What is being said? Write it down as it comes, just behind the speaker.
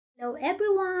Hello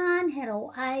everyone!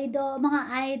 Hello mga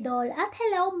idol! At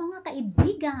hello mga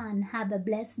kaibigan! Have a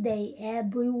blessed day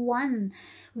everyone!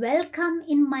 Welcome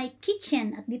in my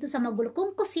kitchen at dito sa magulo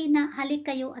kong kusina.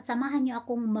 Halik kayo at samahan niyo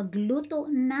akong magluto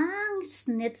ng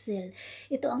schnitzel.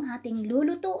 Ito ang ating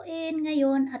lulutuin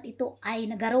ngayon at ito ay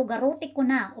nagaro-garote ko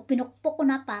na o pinukpok ko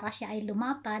na para siya ay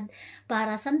lumapad.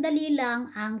 Para sandali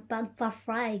lang ang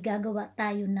pagpa-fry. Gagawa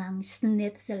tayo ng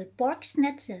schnitzel, pork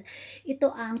schnitzel. Ito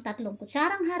ang 3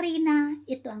 kutsarang harina.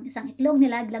 Ito ang isang itlog,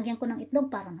 nilagyan ko ng itlog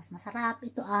para mas masarap.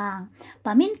 Ito ang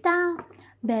paminta,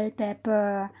 bell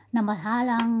pepper, na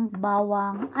mahalang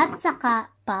bawang, at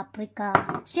saka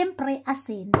paprika, syempre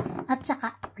asin, at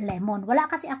saka lemon.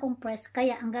 Wala kasi akong press,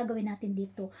 kaya ang gagawin natin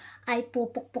dito ay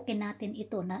pupukpukin natin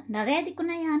ito. Na-ready ko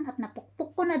na yan at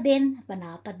napukpuk ko na din,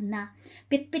 panapad na.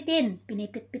 Pitpitin,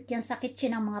 pinipitpit yan sa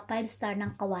kitchen ng mga 5-star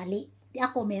ng kawali.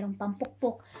 Ako merong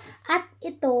pampukpok at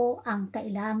ito ang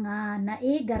kailangan na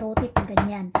i-garote pa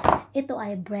ganyan. Ito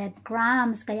ay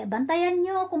breadcrumbs, kaya bantayan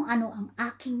nyo kung ano ang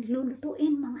aking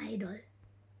lulutuin mga idol.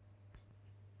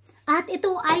 At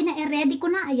ito ay na-ready ko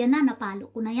na, ayan na,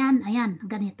 napalo ko na yan, ayan,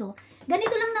 ganito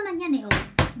lang naman yan oh,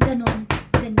 ganun,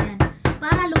 ganyan,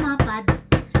 para lumapad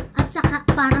at saka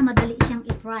para madali siyang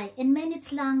i-fry, in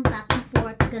minutes lang, back and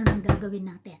forth, ganun ang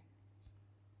gagawin natin.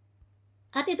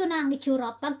 At ito na ang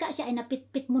itsura, pagka siya ay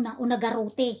napitpit mo na o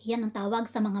nagarote, yan ang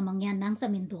tawag sa mga mangyan ng sa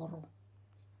Mindoro.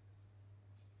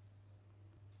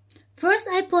 First,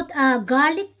 I put a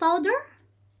garlic powder.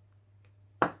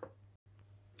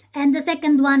 And the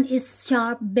second one is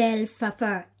sharp bell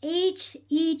pepper. Each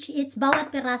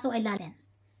bawat peraso ay lalagyan.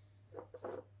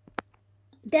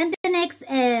 Then the next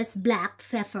is black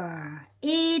pepper.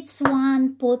 Each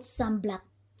one put some black.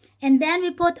 And then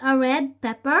we put a red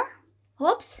pepper.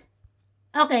 Oops.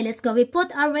 Okay, let's go. We put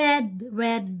a red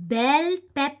bell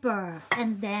pepper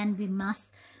and then we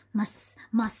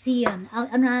masiyan.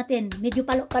 Ano natin, medyo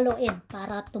palo-paloin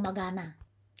para tumagana.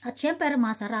 At syempre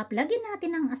masarap, lagyan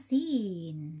natin ng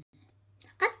asin.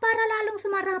 At para lalong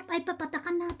sumarap ay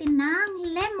papatakan natin ng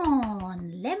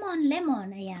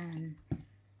lemon, ayan.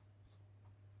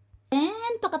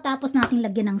 And pagkatapos natin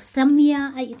lagyan ng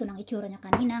samya, ay ito lang itsura niya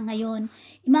kanina. Ngayon,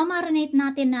 imamarinate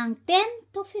natin ng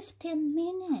 10 to 15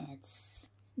 minutes.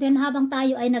 Then habang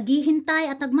tayo ay naghihintay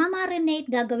at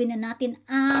nagmamarinate, gagawin na natin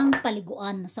ang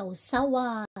paliguan sa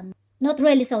usawan. Not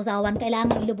really sa usawan,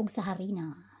 kailangan ilubog sa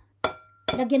harina.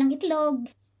 Lagyan ng itlog.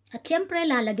 At syempre,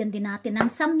 lalagyan din natin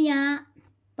ng samya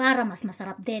para mas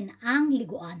masarap din ang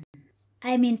liguan.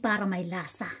 I mean, para may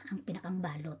lasa ang pinakang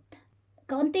balot.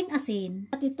 Kaunting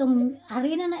asin. At itong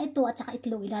harina na ito at saka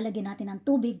itlog, ilalagyan natin ng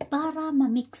tubig para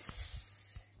ma-mix.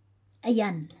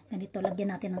 Ayan, ganito, lagyan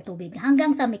natin ng tubig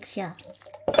hanggang sa mix siya.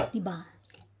 Diba?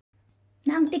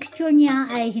 Na ang texture niya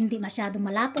ay hindi masyadong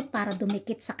malapot para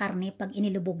dumikit sa karne pag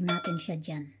inilubog natin siya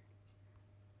dyan.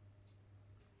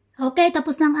 Okay,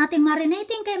 tapos na ang ating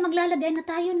marinating, kaya maglalagay na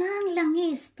tayo ng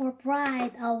langis for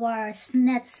fried our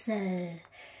schnitzel,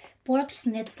 pork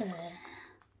schnitzel.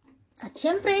 At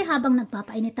syempre, habang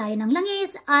nagpapainit tayo ng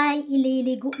langis, ay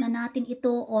ililigo na natin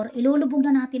ito or ilulubog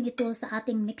na natin ito sa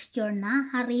ating mixture na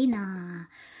harina.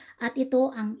 At ito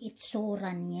ang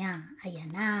itsura niya. Ayan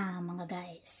na, mga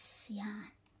guys. Yan.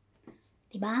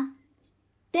 Diba?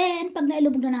 Then, pag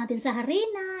nailubog na natin sa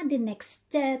harina, the next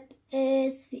step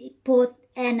is we put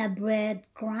in a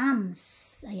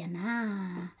breadcrumbs. Ayan na.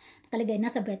 Nakalagay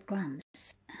na sa breadcrumbs.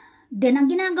 Then, ang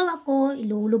ginagawa ko,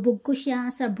 ilulubog ko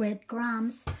siya sa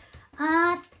breadcrumbs.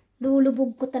 At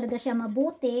lulubog ko talaga siya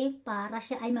mabuti para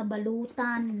siya ay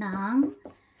mabalutan ng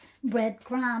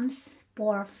breadcrumbs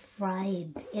for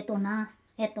fried. Ito na.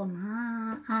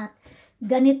 At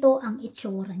ganito ang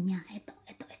itsura niya. Ito.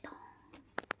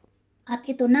 At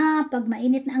ito na, pag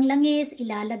mainit na ang langis,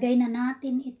 ilalagay na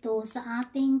natin ito sa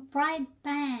ating fried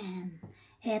pan.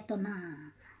 Ito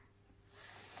na.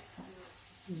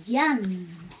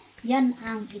 Yan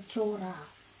ang itsura.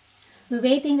 We're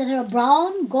waiting for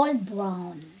brown, gold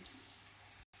brown.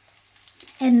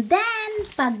 And then,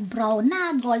 pag brown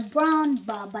na, gold brown,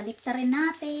 babalik ta rin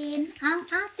natin ang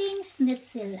ating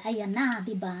schnitzel. Ayan na,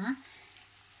 diba?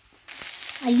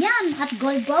 Ayan, at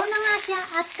gold brown na nga siya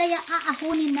at kaya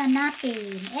aahunin na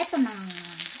natin. Ito na,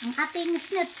 ang ating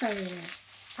schnitzel.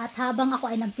 At habang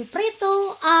ako ay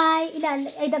nagpiprito, ay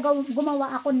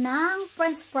gumawa ako ng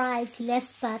french fries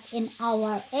less fat in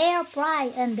our air fry,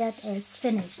 and that is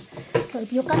finished. So if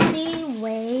you can see,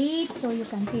 wait, so you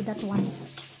can see that one.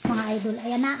 Mga idol,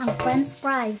 ayan na ang french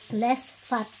fries, less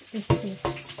fat is this.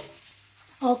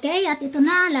 Okay, at ito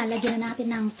na, lalagyan na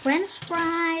natin ng french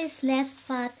fries, less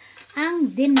fat,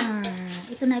 ang dinner.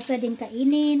 Ito na pwedeng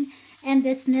kainin, and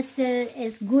the schnitzel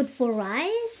is good for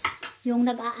rice. Yung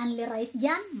nag-a-only rice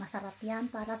dyan, masarap yan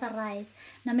para sa rice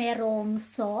na merong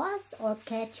sauce or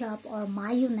ketchup or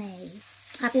mayonnaise.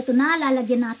 At ito na,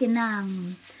 lalagyan natin ng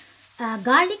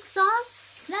garlic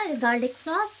sauce. Garlic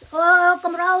sauce. Oh,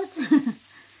 kamraus.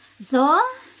 So,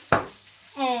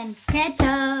 and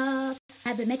ketchup. I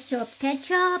have a mixture of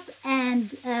ketchup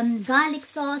and garlic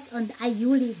sauce and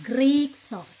aioli Greek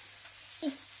sauce.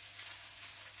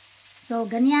 So,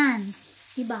 ganyan.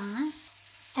 Diba?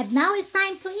 And now it's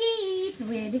time to eat.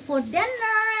 Ready for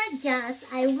dinner. Just,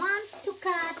 I want to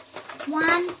cut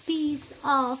one piece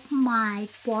of my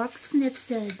pork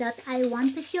schnitzel that I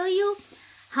want to show you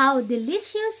how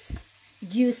delicious,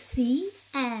 juicy,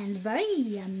 and very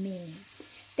yummy.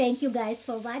 Thank you guys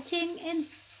for watching and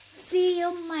see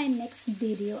you my next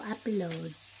video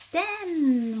upload.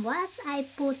 Then, what I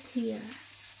put here?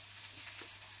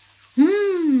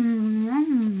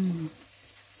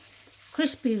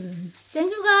 Crispy.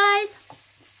 Thank you guys.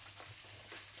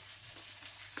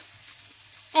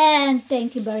 And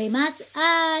thank you very much.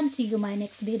 And see you my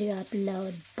next video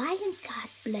upload. Bye and God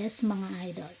bless mga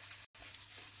idol.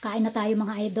 Kain na tayo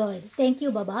mga idol. Thank you.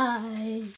 Bye-bye.